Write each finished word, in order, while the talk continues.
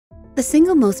The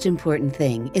single most important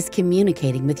thing is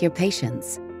communicating with your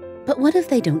patients. But what if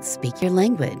they don't speak your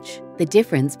language? The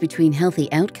difference between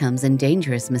healthy outcomes and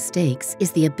dangerous mistakes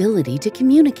is the ability to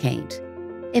communicate.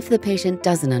 If the patient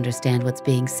doesn't understand what's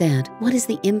being said, what is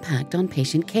the impact on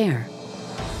patient care?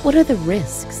 What are the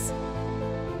risks?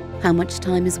 How much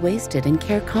time is wasted and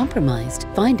care compromised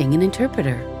finding an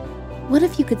interpreter? What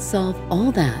if you could solve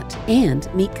all that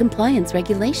and meet compliance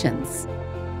regulations?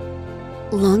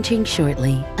 Launching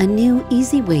shortly, a new,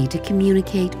 easy way to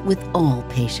communicate with all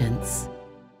patients.